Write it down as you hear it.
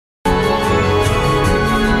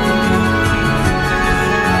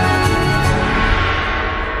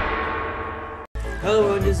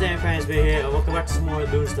guys, we're here, and welcome back to some more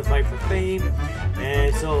Loons to Fight for Fame.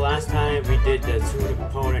 And so last time we did the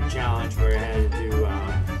 2-opponent challenge where I had to do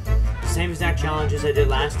the same exact challenge as I did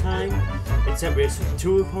last time, except we had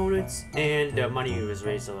 2 opponents and the money was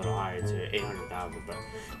raised a little higher to 800,000. But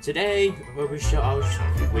today I'll be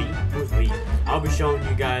showing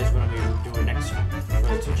you guys what I'm going to be doing next for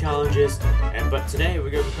the 2 challenges. But today we're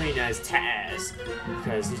going to be playing as Taz,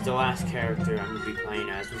 because he's the last character I'm going to be playing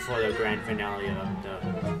as before the grand finale of the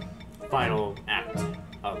final act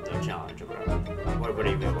of the challenge, or whatever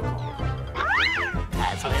you will call it.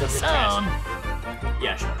 That's been sown.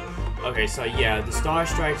 Yeah, sure. Okay, so yeah, the Star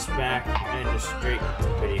Strikes Back and the Straight to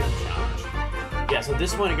Video challenge. Yeah, so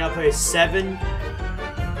this one I gotta play 7.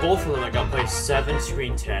 Both of them I gotta play 7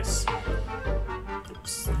 screen tests.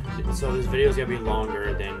 So this video is gonna be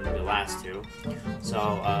longer than the last 2.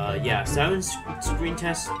 So yeah, 7 screen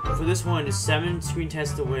tests for this one is 7 screen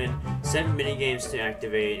tests to win, 7 mini games to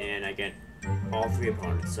activate, and I get all 3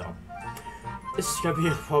 opponents. So this is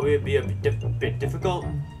gonna probably be a bit difficult.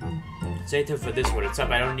 Same thing for this one,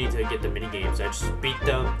 except I don't need to get the mini games. I just beat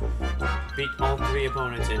all 3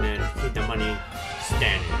 opponents and then keep the money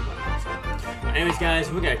standing. So, anyways, guys,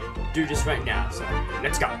 we're gonna do this right now. So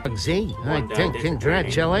let's go. Z, I think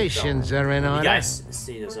congratulations are in order. You guys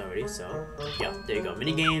see this already, so yeah, there you go.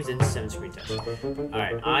 Mini games and 7 screen tests. All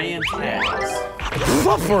right, I am Taz.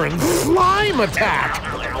 Suffering slime attack.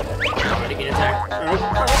 Ready to attack?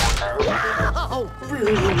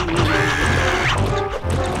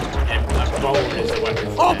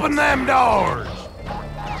 Open them doors!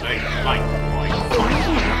 Hey, Mike.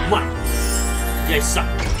 Yeah, suck.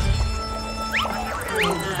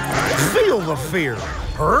 Feel the fear.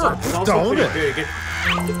 Hurts, don't it? Just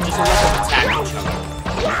a lot of attack each other.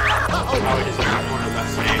 Probably doesn't have one of the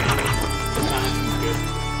best names.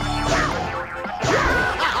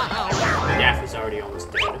 Daffy's already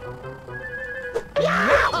almost dead.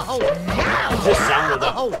 Just sound of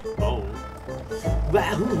the bone.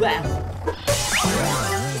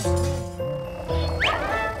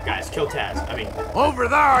 Guys, kill Taz. I mean, over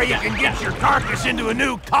there, you can get your carcass into a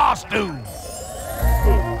new costume.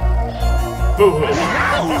 Boo-hoo. Let's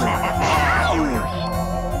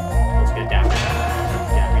get Daffy.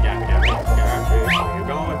 Daffy. Where you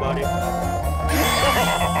going, buddy?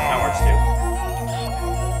 That works too.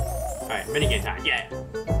 Alright, minigame time. Yeah.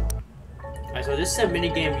 Alright, so this is a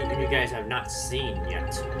minigame you guys have not seen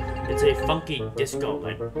yet. It's a funky disco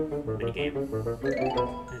like minigame.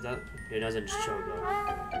 It doesn't show though.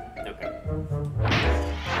 Okay.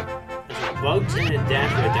 So Bugs and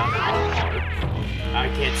Daffy are down the hard. I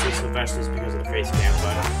can't see Sylvester's because of the face cam,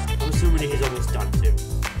 but I'm assuming he's almost done too.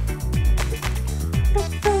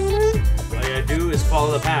 All you gotta do is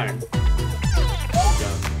follow the pattern.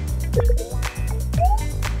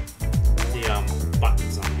 The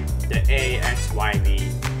buttons on you. The A, X, Y, V.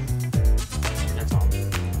 That's all.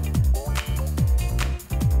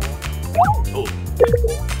 Oh.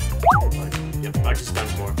 Yep, I just done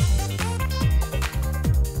for.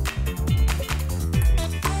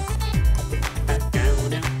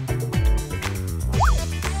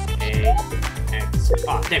 A, X.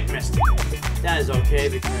 Oh, damn, missed. That is okay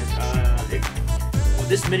because well,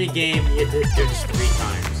 this mini game you have to do this 3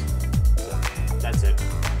 times. So, that's it.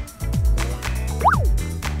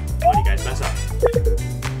 Oh, you guys mess up.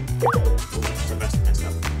 Ooh, Sylvester messed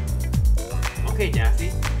up. Okay,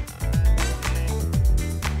 Daffy.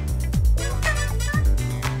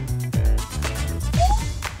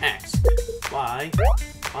 X, Y,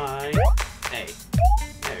 I, A.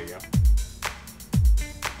 There you go.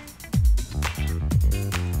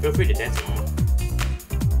 Feel free to dance along.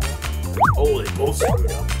 Oh, they both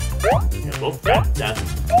screwed up. They both got death.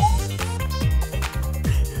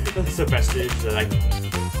 That's the best stage that I can.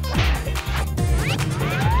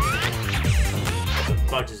 The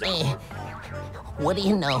Bugs is out. What do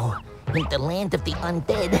you know? In the land of the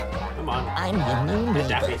undead, Come on. I'm the new neighbor.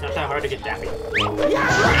 Daffy, it's not that hard to get Daffy.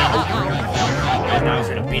 And now he's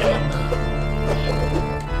gonna beat him.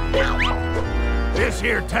 This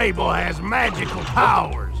here table has magical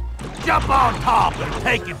powers. Jump on top and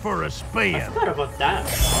take it for a spin. I forgot about that.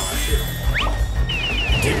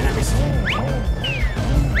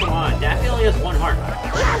 Come on, Daffy only has 1 heart.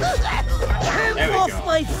 There we Off go.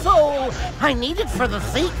 my soul! I need it for the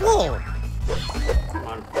sequel! Come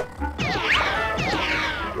on.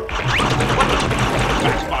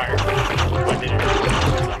 Backfire. I did it.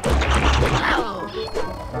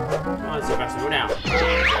 Come on, Sylvester, go down.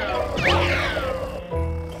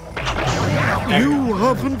 You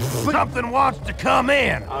haven't. Something wants to come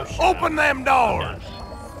in. Oh, shut Open up. them doors.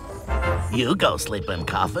 You go sleep in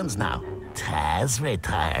coffins now. Taz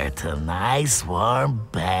retired to nice warm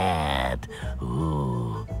bed.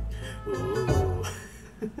 Ooh. Ooh.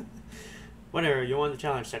 Whatever, you won the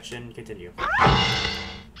challenge section, continue.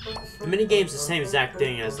 The minigame's the same exact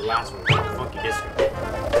thing as the last one, funky disco.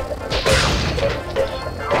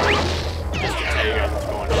 Just to tell you guys what's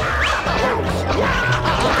going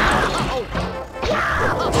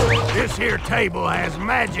on. This here table has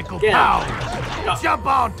magical powers. No. Jump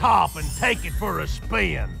on top and take it for a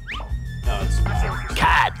spin. No, it's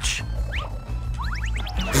Catch.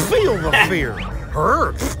 Feel the fear.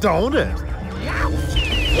 Hurts, don't it?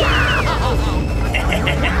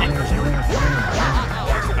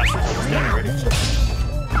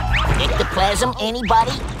 Ectoplasm,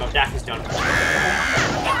 anybody? Oh, Daffy's done.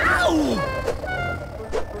 Ow!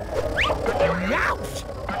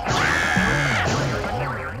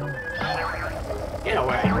 Get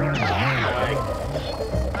away. Get away.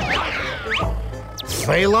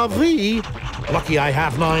 C'est la vie. Lucky I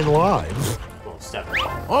have 9 lives. Well, 7.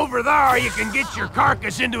 Over there, you can get your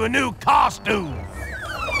carcass into a new costume.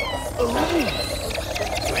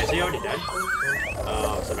 Wait, is he already dead?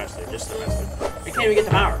 Oh, Sylvester, just Sylvester. We can't even get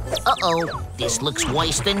the power. Uh-oh, this looks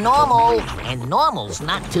worse than normal, and normal's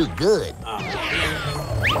not too good.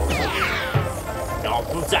 No,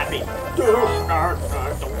 don't zap me.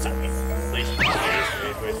 Don't zap me. Please.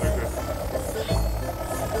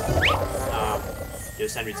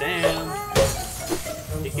 Just send me Sam.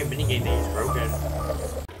 The minigame thing is broken.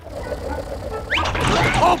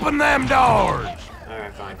 Open them doors.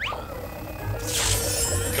 Alright, fine.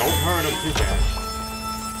 Don't hurt him too bad.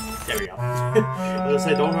 There we go. I was gonna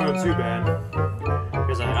say don't hurt him too bad.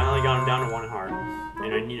 Because I only got him down to 1 heart.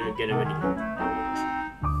 And I need to get him in here.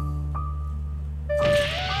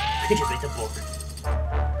 He just ate the book.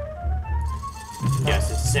 Yes,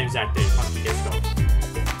 it's the same exact thing. Funky disco.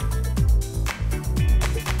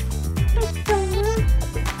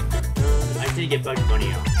 I did get Bugs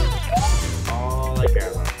Bunny out. All I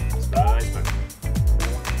care about is Bugs Bunny.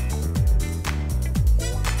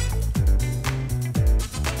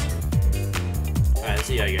 Alright, let's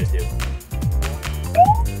see how you guys do.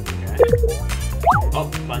 Okay. Oh,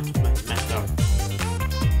 bunch messed up.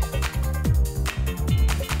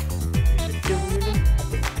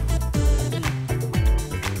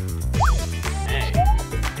 Hey,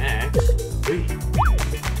 X, B.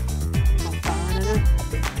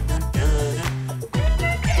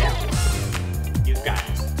 You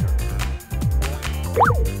guys.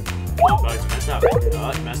 Oh, Bugs, messed up. Oh,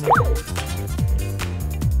 it's messed up.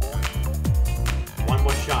 One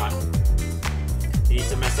more shot. He needs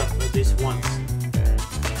to mess up at least once.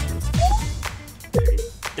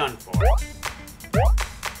 He's done for.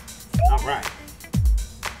 Alright.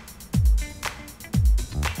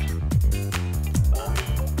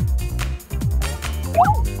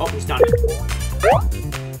 Oh, he's done.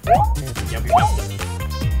 Yep, he messed up.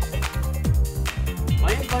 Why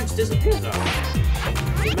did Bugs disappear though?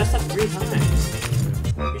 He messed up 3 times.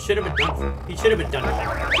 He should have been done. He should have been done.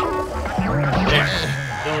 There.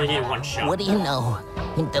 You only need 1 shot. What do you know?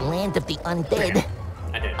 In the land of the undead,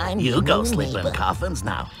 I did. I'm You your go new sleep in neighbor. coffins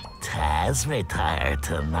now. Taz retired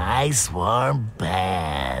to nice warm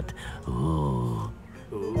bed. Ooh.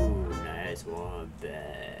 Ooh, nice one,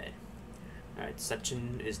 bed. Alright,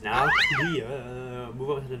 section is now clear. Move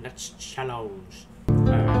on to the next challenge.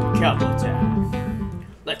 Alright, cowboy time.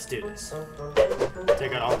 Let's do this.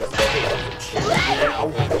 Take out all this tape and shit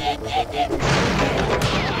now.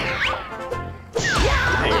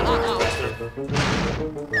 Hey,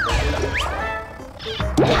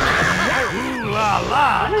 Ooh la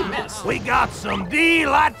la! I didn't miss. We got some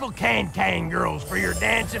delightful can girls for your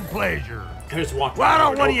dancing pleasure. I just walked Why right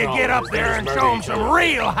don't over one to of you Oklahoma. get up They there just and murder show them each some other.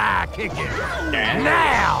 real high kicking? Damn.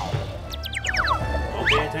 Now! Don't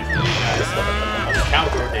pay attention to me, guys. That's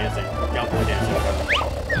cowgirl dancing. Cowboy dancing.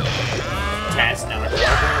 Taz now.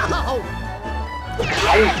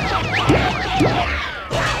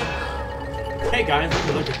 Hey guys,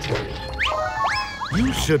 look at you.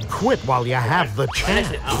 You should quit while you have the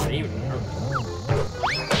chance. Oh, even.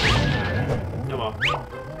 Oh well.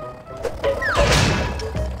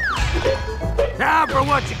 Time for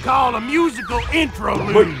what you call a musical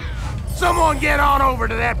interlude. Someone get on over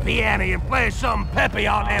to that piano and play something peppy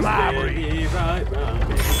on them ivory. Baby, right round,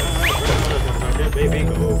 baby,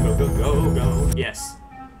 go, go, go, go, go. Yes.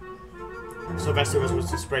 Sylvester was supposed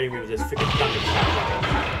to spray me with this freaking thunderclap.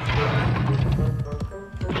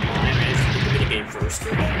 I managed to get the minigame first.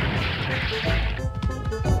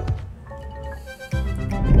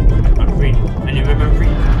 I'm green. I didn't remember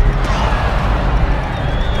green.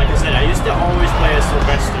 Like I said, I used to always play as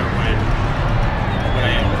Sylvester when I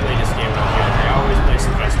play this game with you. I always play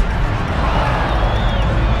Sylvester.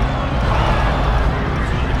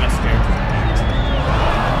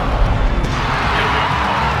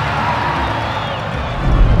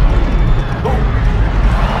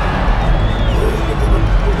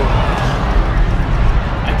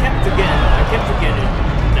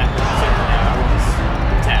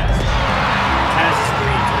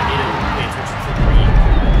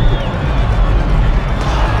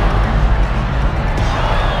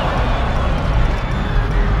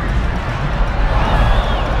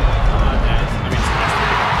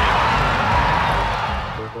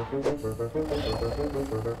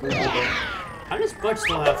 much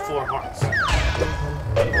still have 4 hearts.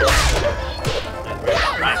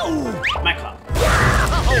 My club.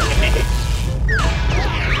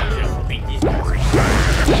 Beat these guys.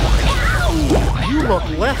 You look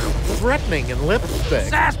less threatening in lipstick.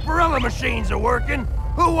 Sarsaparilla machines are working.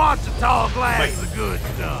 Who wants a tall glass of the good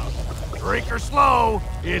stuff? Drink her slow.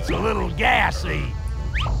 It's a little gassy.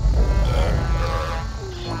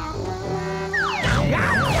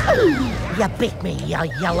 You beat me, you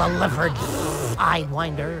yellow-livered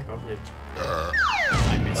eye-winder.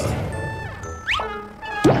 I missed.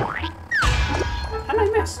 How did I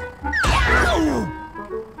miss?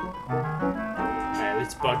 Alright,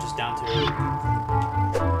 let's bunch us down to one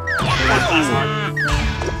class heart.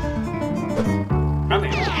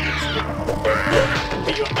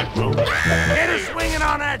 Get her swinging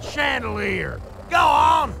on that chandelier. Go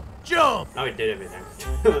on, jump. Oh, it did everything.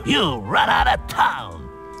 You run out of town.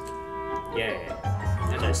 Yeah.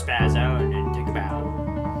 As I spaz out and then take a bow.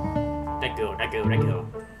 Let go.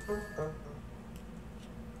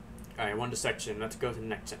 Alright, one to section. Let's go to the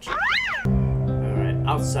next section. Alright,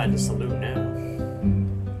 outside the saloon now.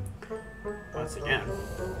 Once again.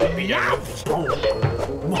 Beat that rope. Boom.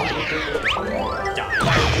 Die.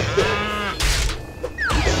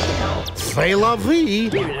 C'est la vie.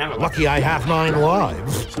 Lucky I have 9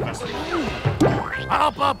 lives.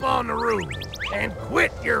 Hop up on the roof and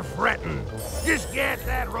quit your fretting. Just get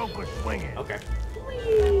that rope a swinging. Okay.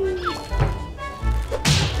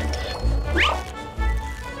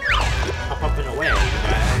 Hop up and away, you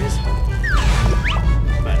guys.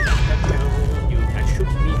 But you can shoot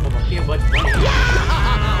me from up here, but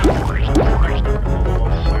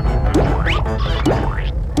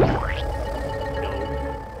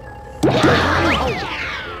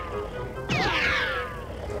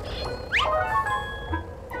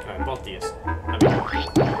Alright, both these. I mean,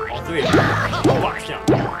 all 3 of them. Watch down.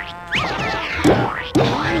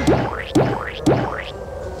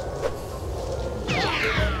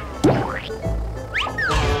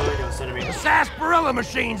 The sarsaparilla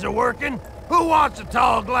machines are working. Who wants a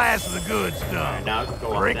tall glass of the good stuff? Alright, now I can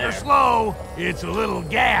go up Drink her there. slow. It's a little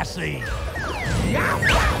gassy.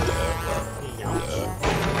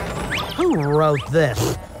 Who wrote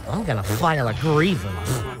this? I'm gonna file a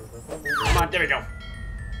grievance. Come on, there we go.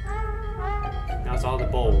 Now it's all the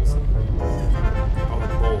bowls. All the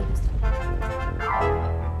bowls.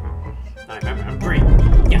 I remember, I'm green.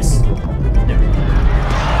 Yes. There we go.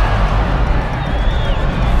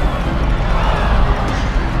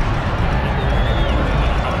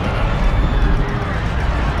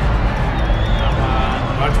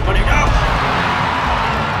 Watch the bunny go!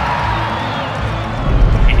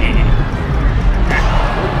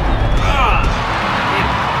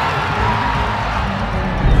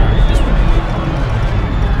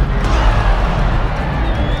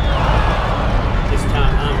 This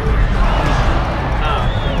time I'm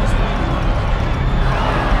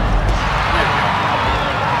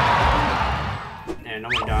and no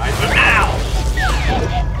one died. But ow!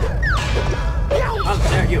 How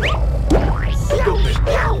dare you? Stupid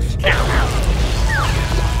cow.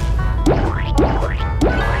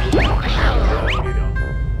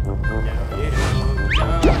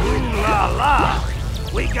 Ooh la la.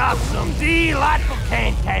 We got some delightful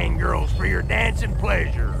can-can girls for your dancing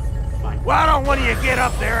pleasure. Why don't one of you get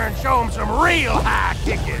up there and show them some real high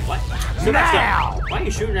kicking? What? Now! Why are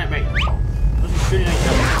you shooting at me? I wasn't shooting at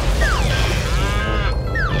you.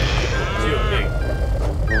 Zero big.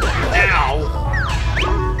 Ow!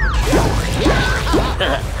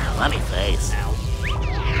 Funny face. Ow.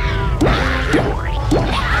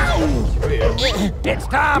 It's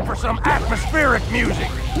time for some atmospheric music.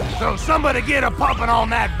 So somebody get a pumping on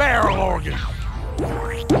that barrel organ.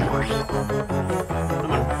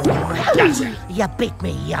 Gotcha. You beat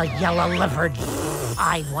me, you yellow-livered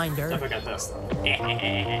eye-winder. I got this.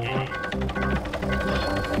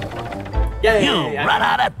 Yay! You run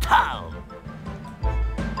out of town.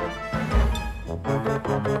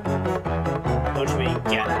 Don't you mean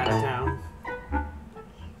get out of town?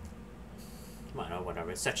 Come on, oh,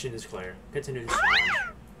 whatever. Section is clear. Continue the challenge.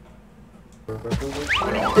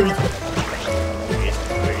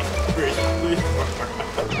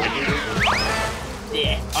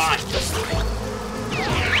 Yeah, on.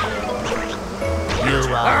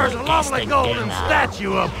 There's a lovely golden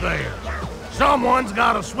statue up there. Someone's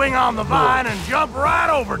got to swing on the vine and jump right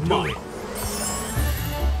over to it.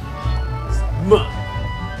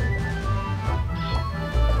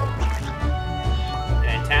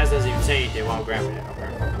 And Taz doesn't even say anything while grabbing it.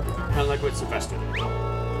 Okay. Kind of like what Sylvester did.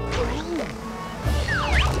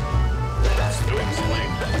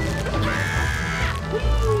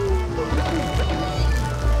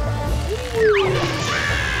 Stay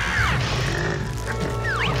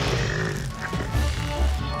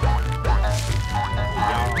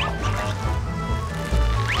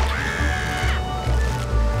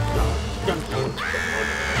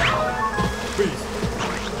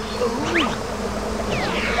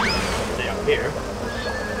up here.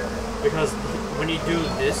 Because when you do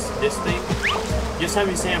this thing, just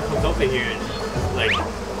having Sam comes over here and like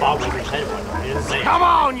bob with his head one. He doesn't say Come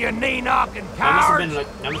on, you knee-knocking cowards! That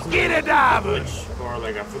must have Get been a diving! or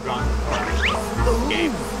like a forgotten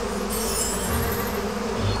game.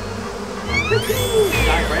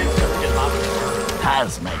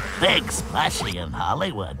 Taz make big splashy in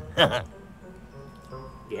Hollywood.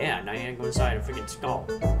 Yeah, now you ain't go inside a freaking skull.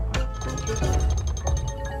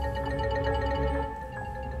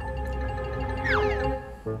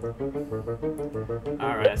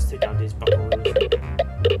 Alright, let's take out these buckaroos.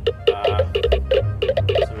 So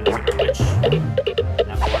there's a glitch.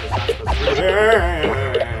 That water's not supposed to be there.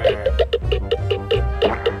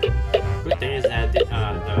 Good thing is that the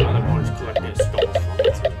other one is collecting skulls from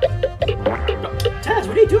it. Taz,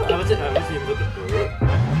 what are you doing? I wasn't even looking for it.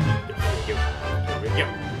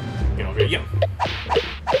 Get over here, yo.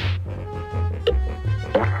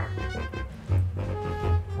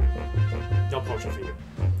 No potion for you.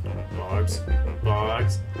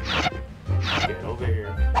 Bugs. Get over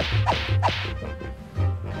here.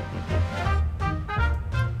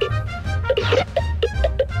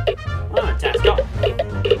 Taz, go.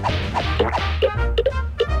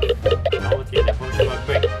 Oh, let's get that potion bug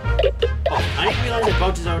quick. Oh, I didn't realize that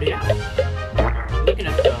Bugs is already out. I'm looking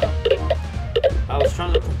at the... I was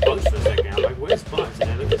trying to look for Bugs for a second. I'm like, where's Bugs? And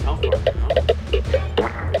I looked at his health bar.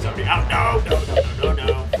 He's already out. No.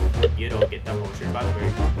 You don't get that potion bug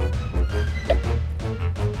quick.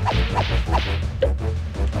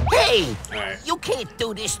 Hey! Alright. You can't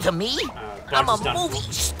do this to me! Bugs I'm a is done.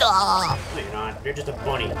 movie star! No, you're not. You're just a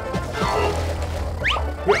bunny.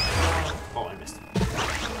 Oh, I missed.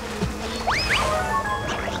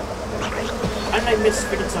 How did I miss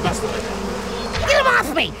freaking Sylvester like that? Get him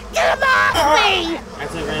off me! Get him off me!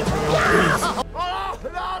 Actually ran through your trees. Oh, no,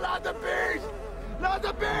 not the beast! Not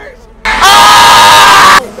the beast!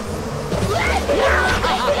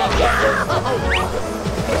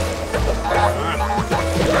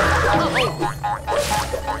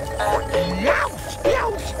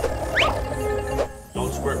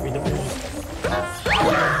 Don't squirt me the booze.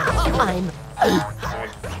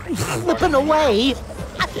 I'm slipping away.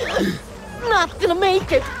 Not gonna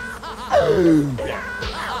make it. Yeah.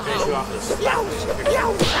 Finish you off this.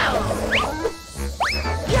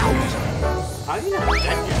 How do you not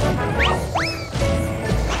dead yet?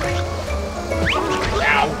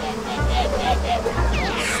 Ow.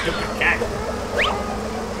 Stupid cat.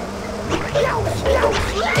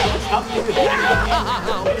 How do you do that?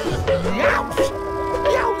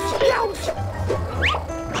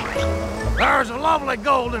 There's a lovely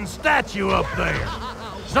golden statue up there.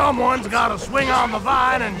 Someone's got to swing on the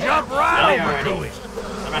vine and jump right over to it.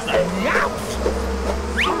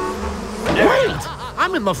 Wait!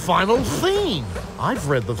 I'm in the final scene. I've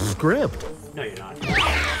read the script. No, you're not.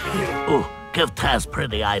 Ooh, give Taz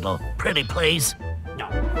Pretty Idol. Pretty, please. No,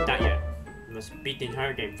 not yet. You must beat the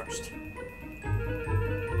entire game first.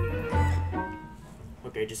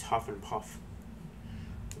 Okay, just huff and puff.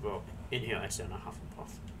 Well, inhale, exhale, not huff and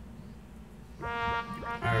puff.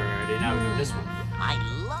 Alrighty, now we're doing this one. I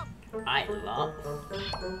love. That one.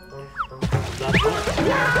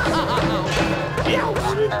 Get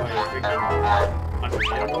ordered by freaking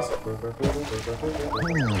fucking animals.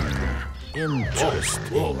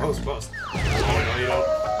 Interesting. Whoa, that was close. Oh, no, you don't.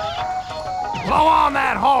 Blow on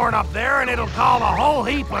that horn up there and it'll call a whole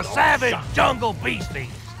heap of savage jungle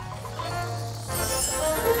beasties.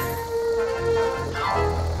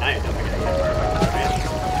 I ain't never gonna get it.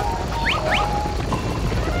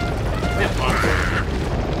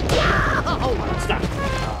 Stop.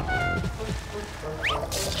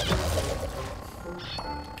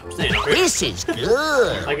 I'm staying up here. This is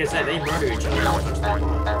good. Like I said, they murder each other. Just wait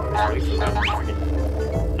for them to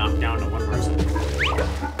freaking knock down to one person.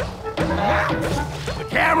 The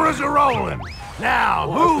cameras are rolling.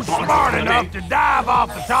 Now, who's smart enough to dive off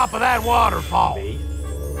the top of that waterfall? Me?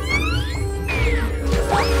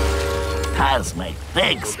 Taz make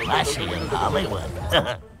big splashy in Hollywood.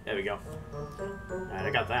 There we go. Alright, I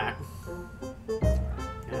got that.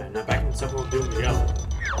 Yeah, now back in Temple of Doom we go.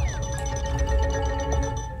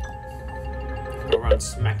 Go around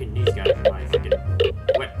smacking these guys in my freaking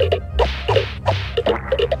whip.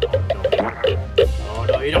 Oh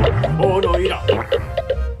no, you don't. Oh no, you don't. I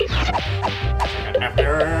got after.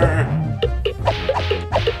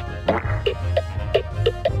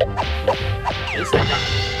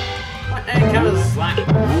 didn't count as a slap. I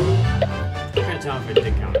couldn't tell if it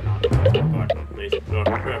did count or not. But please.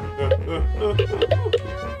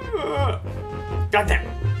 God damn.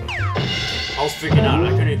 I was freaking out. I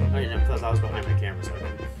couldn't. Plus, I was behind my camera, so I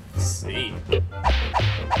couldn't see.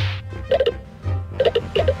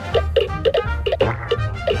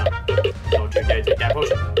 Don't you dare take that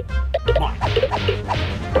potion. Come on.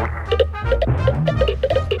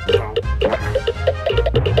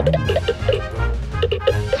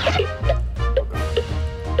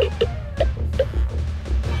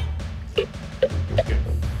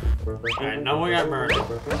 Alright, no one got murdered.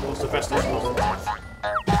 What's the best that's supposed to be?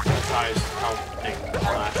 Besides health thing.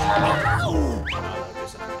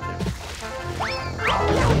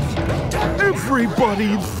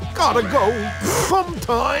 Everybody's gotta go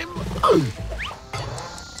sometime.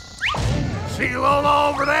 See Lola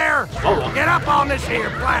over there? Lola? Get up on this here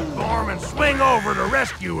platform and swing over to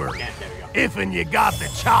rescue her. Yeah, there we go. If'n you got the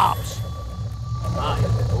chops.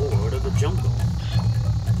 Lord of the jungle.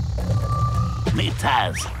 Me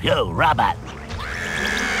Taz, yo, Robot.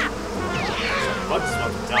 Bug's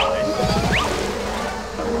about to die.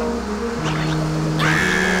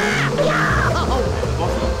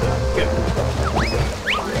 Good.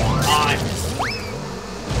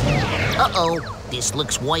 Uh-oh, this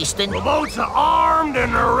looks worse than... The boats are armed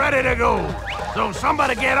and they're ready to go. So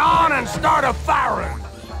somebody get on and start a firing.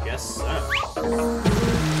 Yes, sir.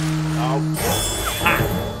 Oh. Ha.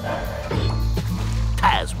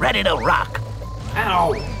 Taz, ready to rock.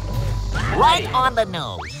 Ow. Right on the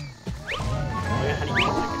nose.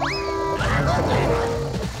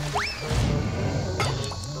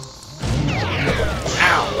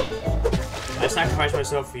 Ow. I sacrificed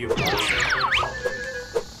myself for you. I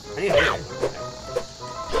need to hit him.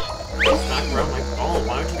 Knock around like, oh,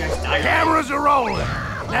 why don't you guys die? Cameras are rolling.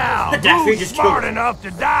 Now, Daffy who's just smart killed. enough to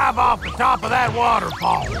dive off the top of that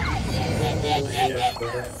waterfall?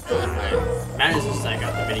 Matt is just like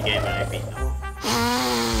got the mini game and I beat them.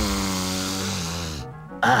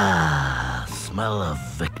 Ah, smell of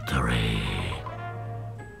victory.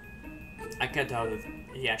 I can't tell if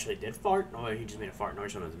he actually did fart or he just made a fart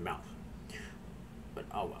noise from his mouth. But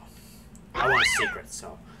oh well. I want a secret,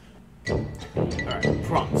 so. Alright,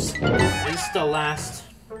 prompts. This is the last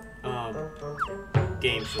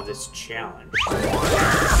game for this challenge.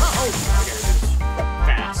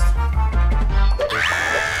 Fast.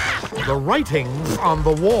 The writing's on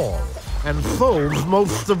the wall, and so's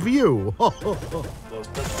most of you.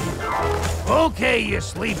 Okay, you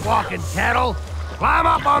sleepwalking cattle. Climb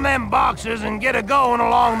up on them boxes and get a going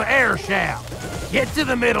along the air shaft. Get to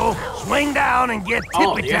the middle, swing down, and get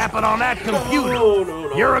tippy-tapping on that computer.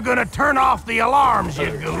 No. You're gonna turn off the alarms, you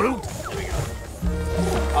galoot. There we go.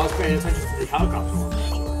 I was paying attention to the helicopter one.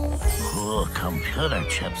 Ooh, computer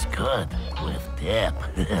chips good with dip.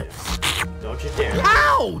 Don't you dare.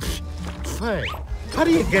 Ouch! Say, how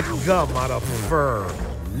do you get gum out of fur?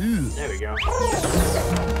 There we go.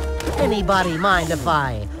 Anybody mind if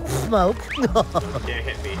I smoke? Dare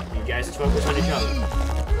hit me. You guys just focus on each other.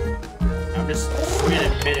 I'm just swinging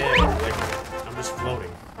in midair, like I'm just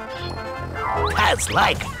floating. That's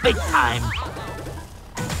like big time.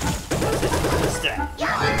 What's that?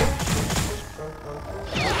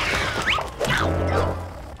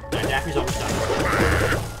 Now Daffy's almost done.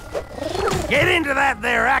 Get into that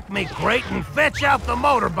there Acme crate and fetch out the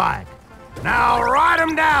motorbike. Now ride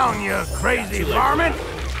 'em down, you crazy varmint.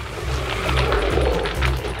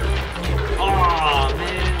 Oh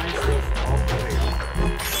man,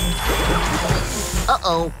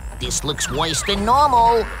 Uh-oh, this looks worse than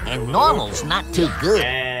normal, and normal's not too good.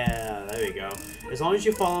 Yeah, there we go. As long as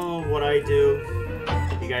you follow what I do,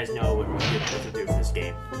 you guys know what to do for this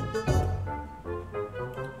game.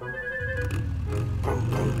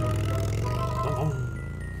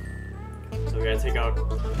 So we gotta take out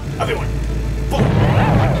everyone. Boom.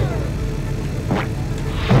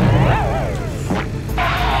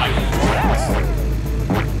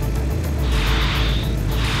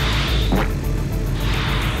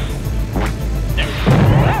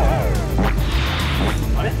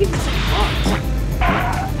 Why did I keep missing bugs? I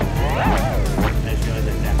just realized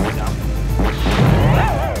that was out.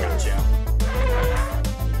 Gotcha.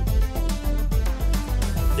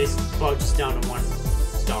 This bug's down to 1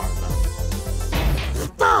 star, though.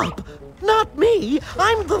 Stop! Not me!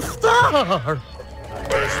 I'm the star!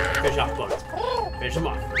 Finish off bugs. Finish them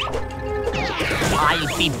off.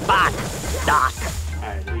 I'll be back, Doc.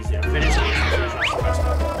 Alright, easy. Finish off the rest of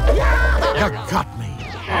them. You got me.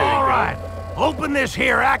 All right, open this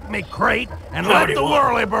here Acme crate and let the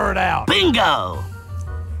whirlybird out. Bingo!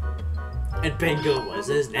 And Bingo was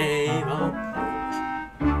his name. Oh.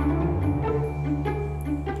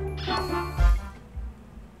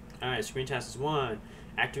 Alright, screen test is 1.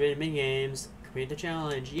 Activated minigames. Complete the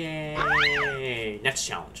challenge. Yay! Next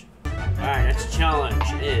challenge. Alright, next challenge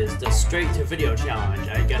is the straight to video challenge.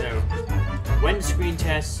 I gotta win screen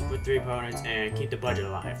tests with 3 opponents and keep the budget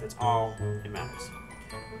alive. That's all that matters.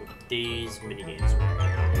 With these minigames.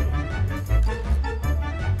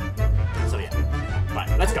 So yeah.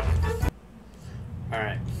 Fine, let's go.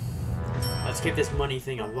 Alright. Let's keep this money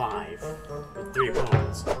thing alive with 3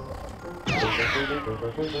 opponents.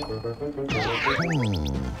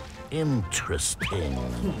 Interesting.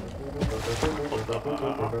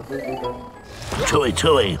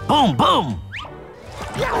 Chewy, boom, boom.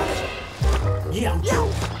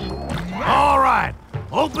 All right,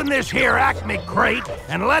 open this here Acme crate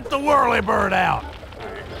and let the whirlybird out.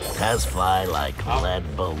 Cars fly like lead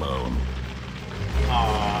balloon.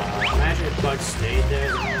 Imagine if Bud stayed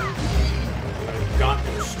there. Got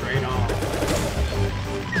them straight on.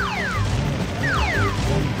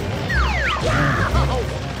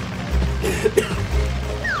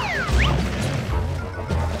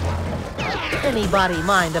 Anybody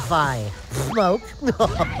mind if I smoke? Wait,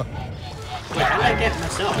 how did I get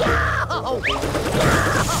myself?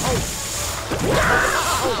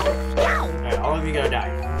 Alright, all of you gotta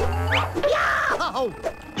die.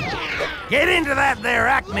 Get into that there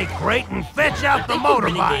Acme crate and fetch out the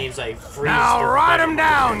motorbike. Minigames, like, freeze Now the ride button. him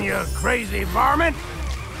down, you crazy varmint.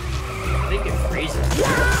 I think it freezes. You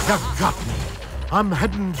got me. I'm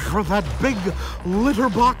heading for that big litter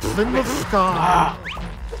box in the sky.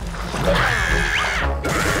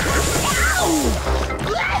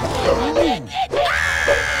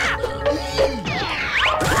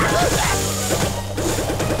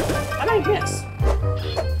 How did I miss?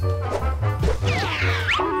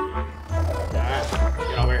 Alright,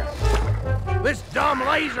 get over here. This dumb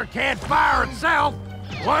laser can't fire itself.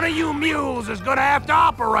 One of you mules is gonna have to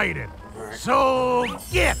operate it. Alright. So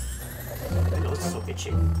get. I know this is so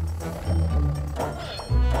itchy.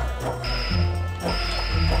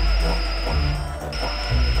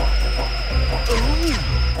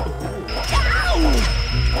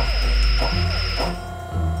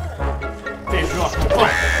 Finish it off.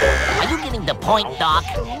 Are you getting the point, Doc?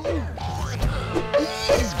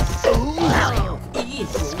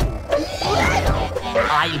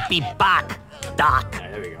 I'll be back, Doc.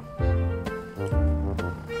 Alright, there we go.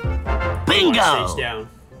 Bingo! Stage down.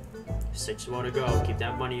 6 more to go. Keep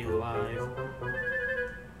that money alive.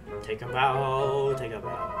 Take a bow. Take a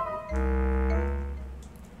bow.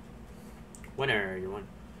 Winner, you won.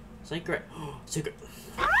 Secret. Secret.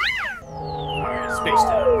 Alright, space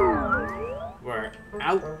time. We're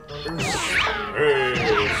out.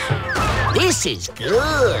 This is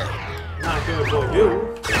good. Not good for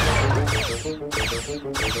you.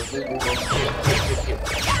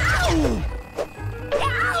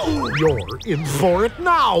 You're in for it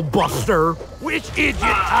now, Buster. Which idiot,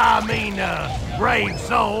 brave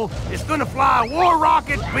soul, is gonna fly a war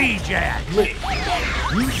rocket B-Jack?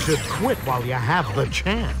 You should quit while you have the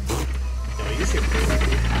chance. No, you should.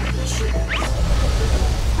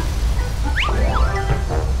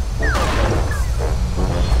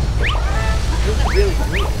 Really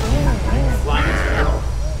cool. Flying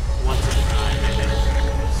once at a time and then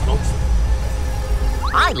smokes them.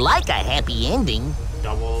 I like a happy ending.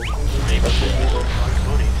 Double, maybe triple,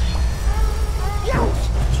 money.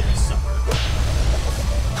 Just sucker.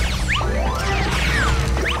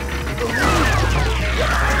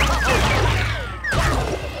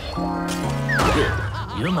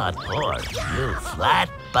 You're not bored. You're flat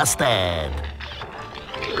busted.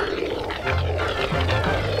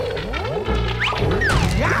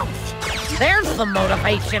 There's the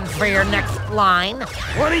motivation for your next line.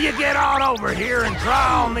 Why don't you get on over here and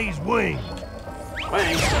try on these wings?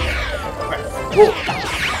 Wait.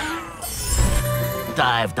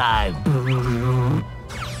 Dive. That is.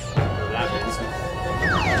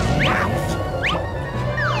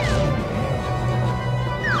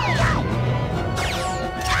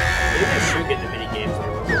 Maybe I should get the mini games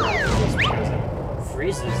because it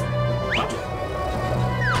freezes the budget.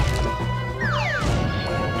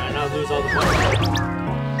 And I'll lose all the money.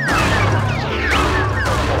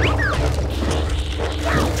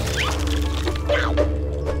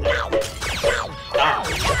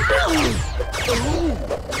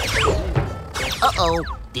 Uh-oh,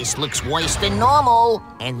 this looks worse than normal,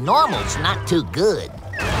 and normal's not too good.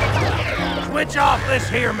 Switch off this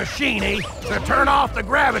here machine-y to turn off the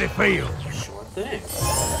gravity field. Sure thing.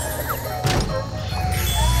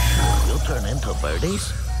 You'll turn into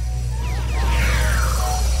birdies?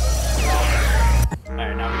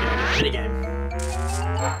 Alright, now we get a mini game.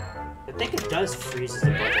 I think it does freeze the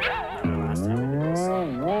budget. Remember last time we did this.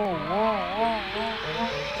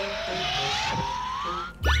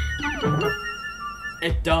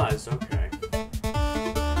 It does, okay.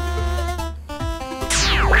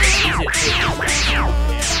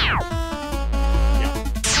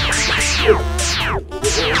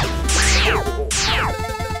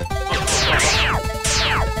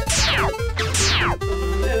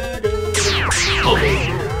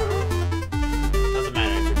 Doesn't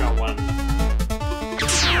matter, I forgot one.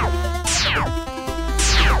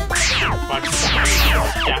 But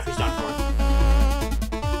Daffy's done for.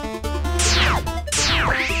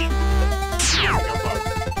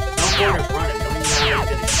 Don't run it, don't even know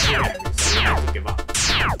anything to shoot at me, so you have to give up.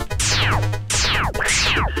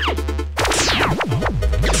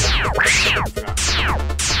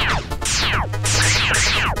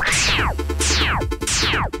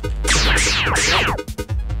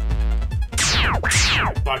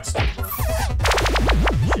 Bugs.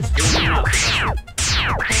 Just doing enough.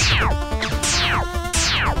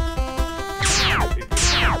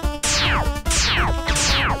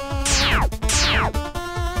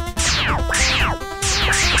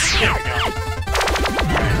 There we go.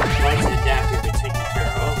 Bugs and Daffy have been taken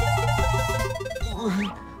care of.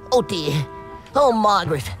 Oh dear. Oh,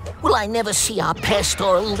 Margaret. Will I never see our pest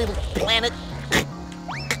or little planet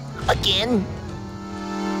again?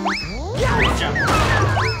 Good job.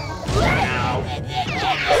 Ow.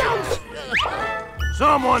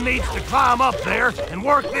 Someone needs to climb up there and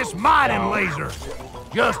work this mining laser.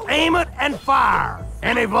 Just aim it and fire.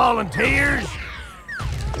 Any volunteers?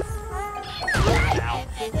 Ow.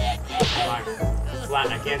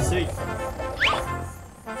 Flat, I can't see.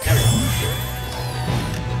 There we go.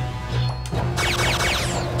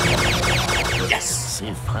 Yes!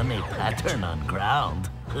 See funny pattern on ground.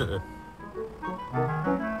 Do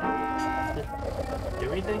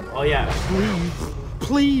anything? Oh yeah.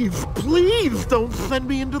 Please, please don't send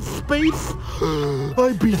me into space.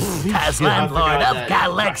 I beseech As you. landlord of that.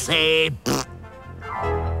 Galaxy.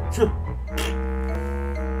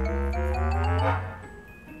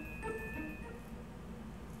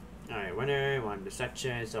 Alright, winner, one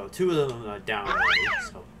section. So 2 of them are down already,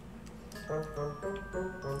 so.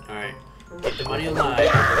 Alright. Keep the money alive.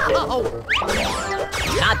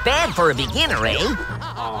 Not bad for a beginner, eh?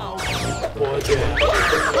 Oh, poor girl.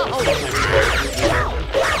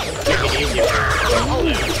 Make it easier.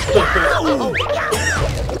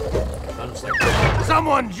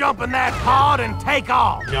 Someone jump in that pod and take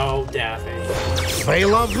off. No, Daffy. C'est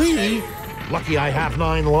la vie. Lucky I have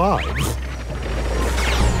 9 lives.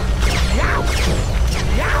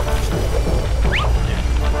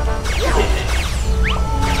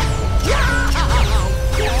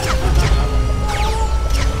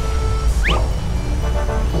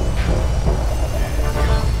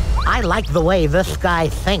 I like the way this guy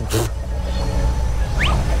thinks.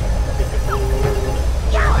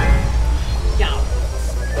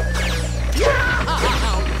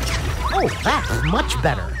 Oh, that's much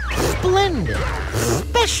better. Splendid.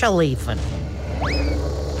 Special, Ethan.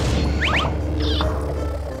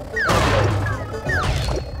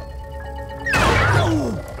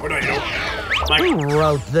 Who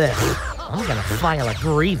wrote this? I'm gonna file a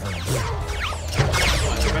grievance.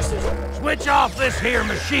 Switch off this here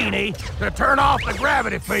machine to turn off the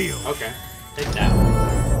gravity field. Okay, take that.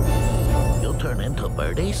 You'll turn into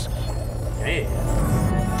birdies. Hey.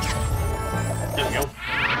 There we go.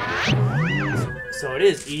 So it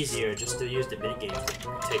is easier just to use the minigames to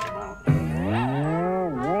take them out.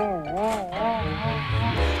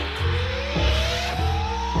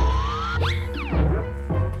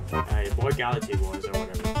 Alright, Boy Galaxy Wars or whatever.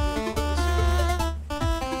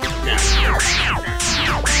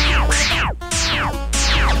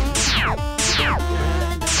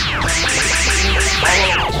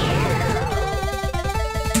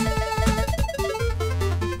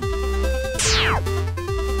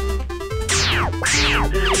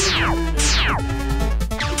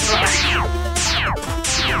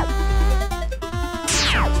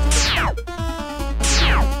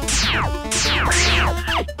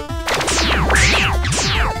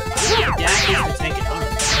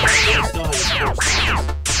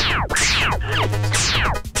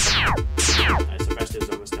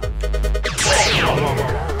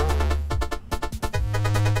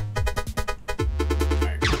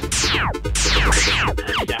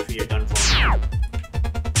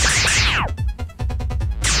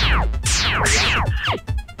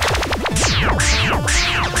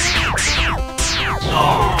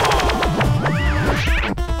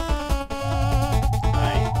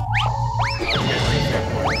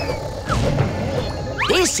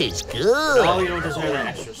 This is good. Oh, you don't deserve that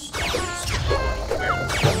extra stuff.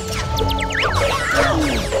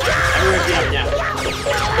 Everywhere, get up now.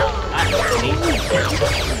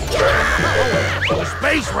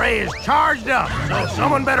 space ray is charged up, so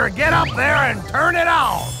someone better get up there and turn it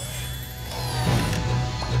on.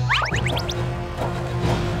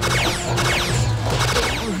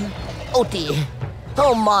 Oh dear.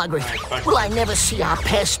 Oh, Margaret. Will I never see our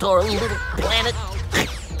pastoral little planet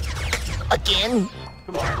again?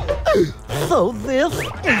 So this is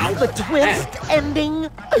the twist ending?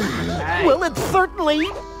 Well, it certainly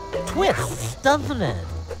twists, doesn't it?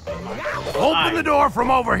 Open the door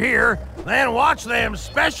from over here, then watch them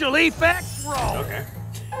special effects roll. Okay.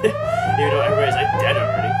 Even though everybody's like dead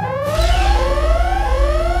already.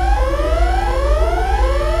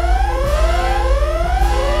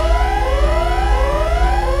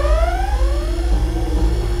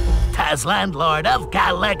 As landlord of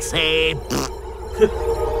Galaxy.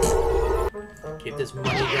 Keep this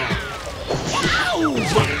money going.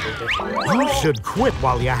 You should quit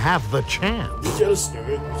while you have the chance. Just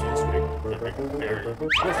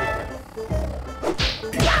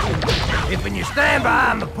If when you stand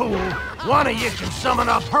behind the pool, one of you can summon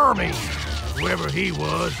up Hermes, whoever he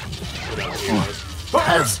was.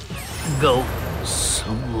 Let's go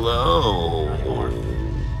slow.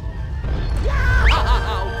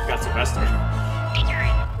 Got Sylvester.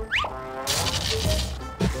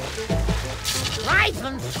 Rise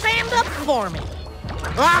and stand up for me.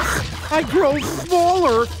 Ah! I grow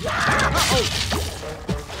smaller.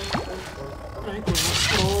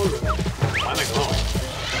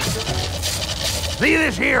 See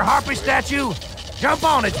this here harpy statue? Jump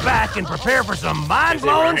on its back and prepare for some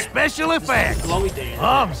mind-blowing special effects.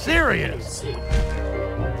 I'm serious.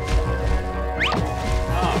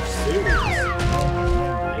 Oh, serious.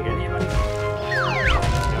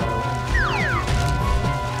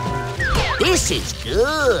 This is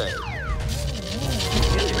good.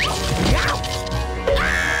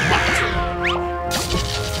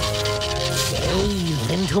 Gaze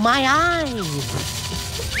into my eyes.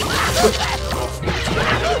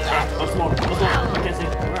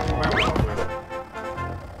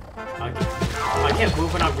 I can't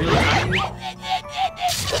move when I'm really tiny.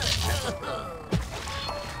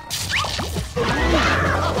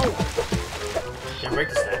 Can I break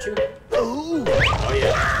the statue? Oh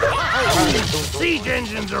yeah. Siege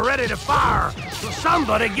engines are ready to fire, so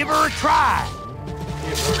somebody give her a try.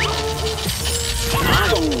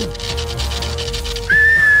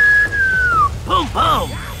 Boom, boom.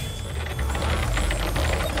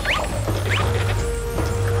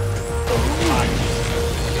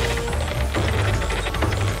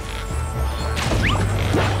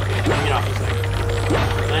 Get off this thing.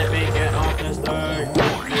 Let me get off this thing.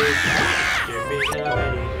 Give me the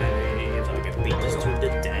many waves. I can beat this to the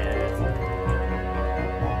death.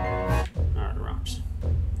 Alright, rocks.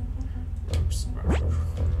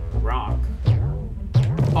 Rock.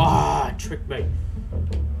 Ah, trick me.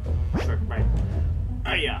 Trick me.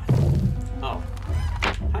 Oh yeah. Oh.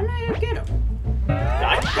 How did I get him?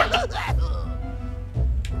 What the?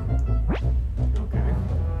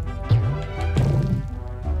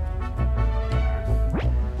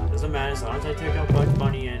 Doesn't matter as long as I take out Bugs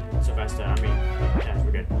Bunny and Sylvester. I mean, yeah,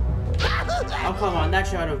 we're good. Oh, come on, that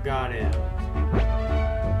should have got him.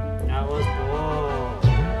 That was bull.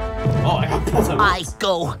 Oh, I got both of them. I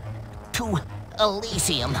go to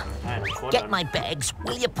Elysium. Get my bags,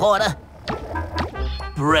 will you, Porter?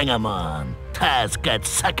 Bring 'em on. Taz got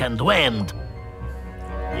second wind.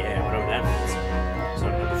 Yeah, whatever that means. So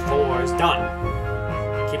number 4 is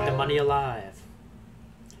done. Keep the money alive.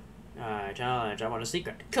 Alright, challenge. I want a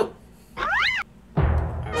secret. Cool.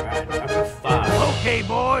 Alright, number 5. Okay,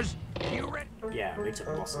 boys. You ready? Yeah, make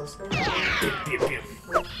some muscles.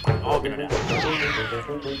 All gonna die.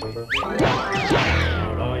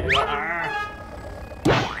 Oh, you got.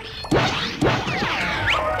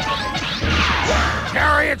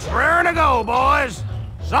 Chariot's raring to go, boys.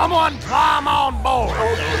 Someone climb on board.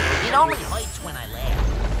 It only hurts when I laugh.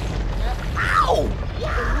 Ow!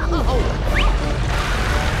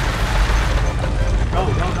 Go.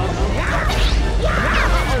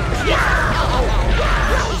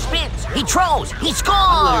 He spins, he throws, he I'm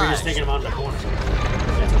scores! literally just taking him out of the corner.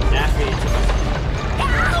 That's a nasty.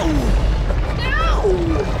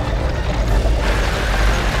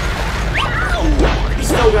 He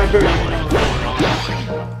still got buried.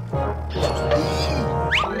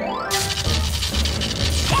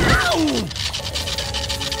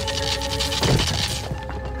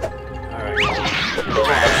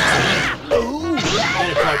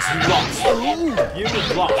 You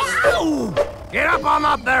lost. Get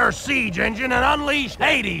up there, siege engine, and unleash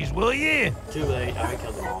Hades, will you? Too late. I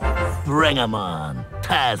killed them all. Bring 'em on.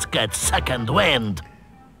 Taz got second wind.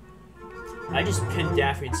 I just pinned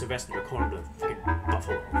Daffy and Sylvester in the corner of the freaking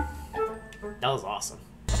buffalo. That was awesome.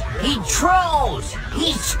 He throws!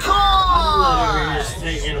 He We're scores! just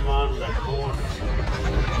taking him on that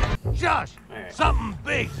corner. Shush! Alright. Something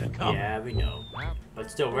big's coming. Yeah, we know. But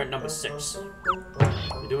still, we're at number 6.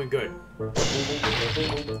 We're doing good.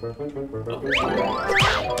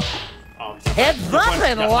 Oh, Heads up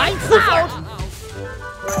and lights out!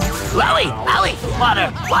 Wowie! Wowie!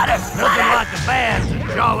 Water! Water! Nothing Water! like a band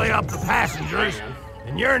to jolly up the passengers.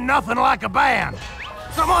 And you're nothing like a band.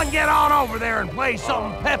 Someone get on over there and play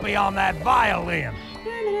something peppy on that violin.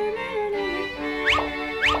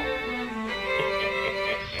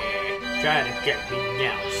 Try to get me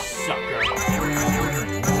now, sucker.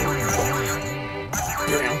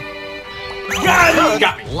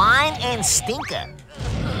 Got me! Line and stinker.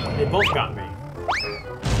 They both got me.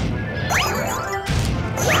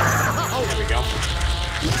 There we go.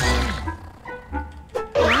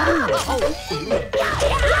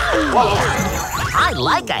 Whoa. I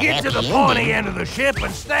like a Get to the happy pointy ending. end of the ship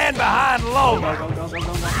and stand behind Lola.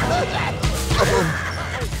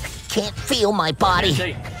 Can't feel my body.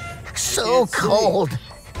 See. So cold.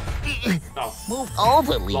 Oh, Move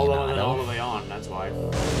over, low all Leonardo. the way on, that's why.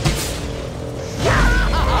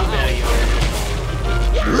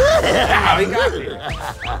 Ow, he got me.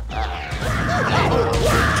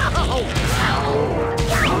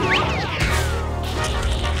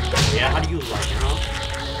 Yeah, how do you like it, huh?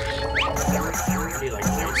 How do you like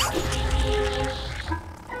this?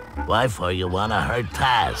 Why for you wanna hurt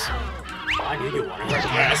Taz? Why do you want to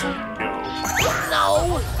hurt Taz? No.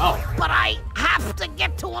 No, Oh, but I have to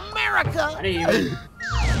get to America. I didn't even...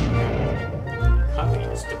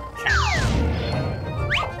 Puppies, the cat.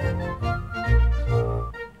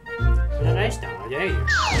 Put a nice down, I dare you.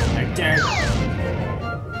 I dare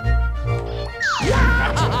you.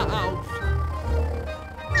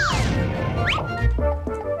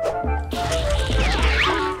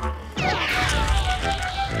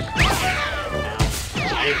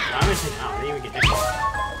 Gotcha. I'm missing out. I didn't even get that.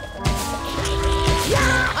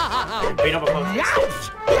 Beat up a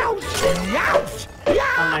post. Oh,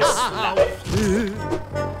 nice.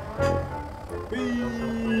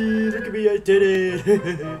 Look at me, I did it.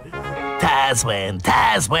 Taz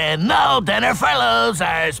win, no dinner for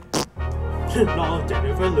losers. No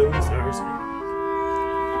dinner for losers.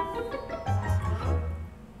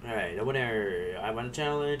 Alright, the winner. I won a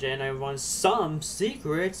challenge and I won some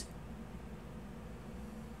secrets.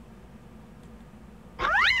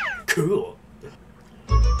 Cool.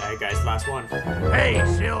 Alright guys, last one. Hey,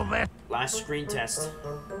 Sylvester. Last screen test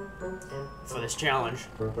for this challenge.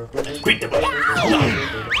 Let's beat them up.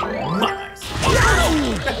 Nice.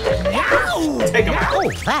 Take them out.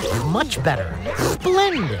 Oh, that's much better.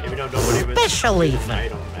 Splendid. Even though nobody was Special using even. an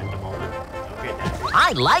item at the moment. Okay, that's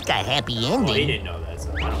I like a happy well, he ending. didn't know that,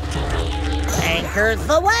 so I don't. Anchors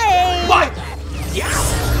the way. What? Yes!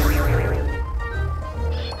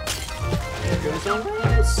 Here goes all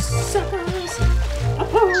the suckers.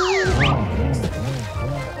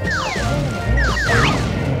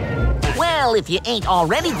 Well, if you ain't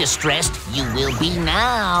already distressed, you will be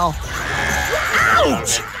now.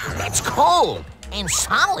 Ouch! That's cold and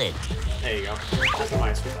solid. There you go. That's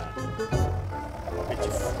nice for that. Bet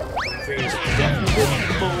you freeze death.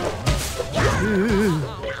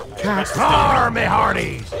 Army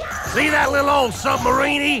hearties. See that little old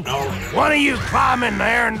submarine-y? No. Why don't you climb in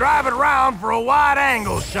there and drive it around for a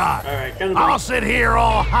wide-angle shot? Alright, get him. I'll sit here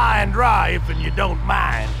all high and dry if you don't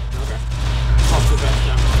mind. Okay. Oh, too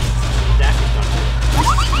bad. That is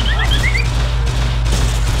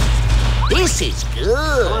done. This is good.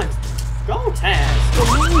 Come on. Go, Taz.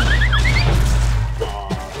 Oh,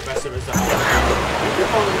 Professor is done.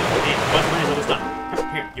 What's my almost done? Come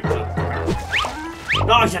here, give it up.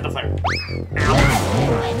 No, I shut the fire.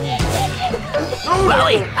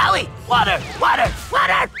 Wowie! Wowie! Water! Water!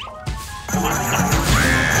 Water! Come on, stop.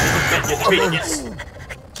 You're defeated, yes.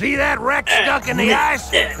 See that wreck stuck in the ice?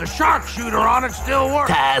 The sharpshooter on it still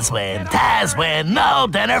works. Taz win, no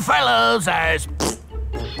dinner for losers.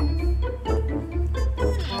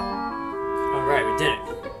 Alright, we did it.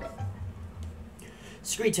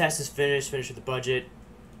 Screen test is finished. Finished with the budget.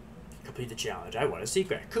 Complete the challenge. I want a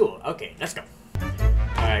secret. Cool. Okay, let's go.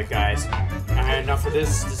 Alright, guys. I had enough for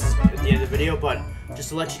this. This is at the end of the video, but just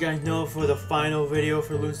to let you guys know, for the final video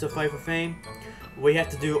for Loons to Fight for Fame, we have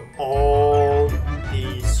to do all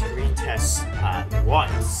the screen tests at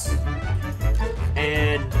once.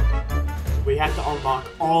 And we have to unlock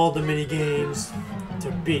all the mini games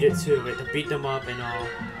to beat it too. We have to beat them up and all.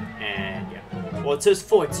 And yeah. Well, it says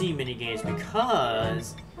 14 mini games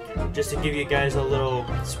because, just to give you guys a little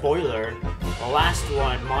spoiler, the last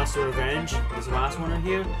one, Monster Revenge, this last one right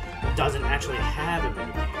here, doesn't actually have a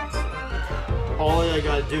mini game. So all I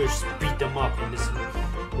gotta do is just beat them up in this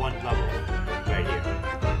one level right here.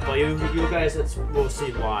 But you guys will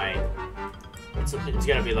see why it's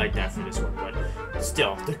gonna be like that for this one. But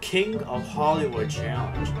still, the King of Hollywood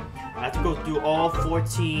challenge. I have to go through all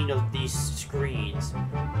 14 of these screens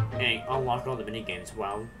and unlock all the minigames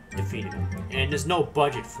while defeating them. And there's no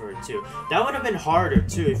budget for it too. That would have been harder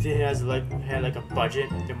too if it had like a budget,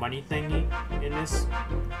 the money thingy in this,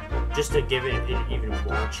 just to give it an even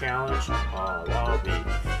more challenge. Oh, that would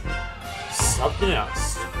be something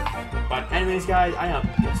else. But anyways, guys, I am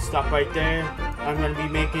gonna stop right there. I'm gonna be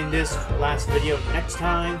making this last video next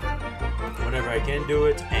time, whenever I can do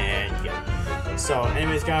it, and yeah. So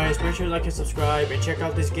anyways, guys, make sure to like and subscribe, and check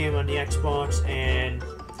out this game on the Xbox, and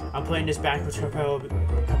I'm playing this backwards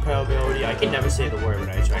compatibility. I can never say the word when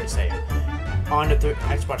I try to say it. On the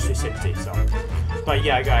Xbox 360, so. But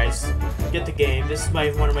yeah, guys, get the game. This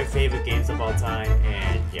is one of my favorite games of all time,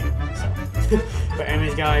 and yeah, so. But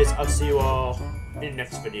anyways, guys, I'll see you all in the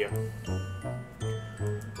next video.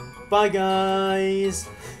 Bye, guys.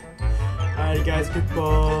 Alright, guys,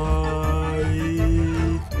 goodbye.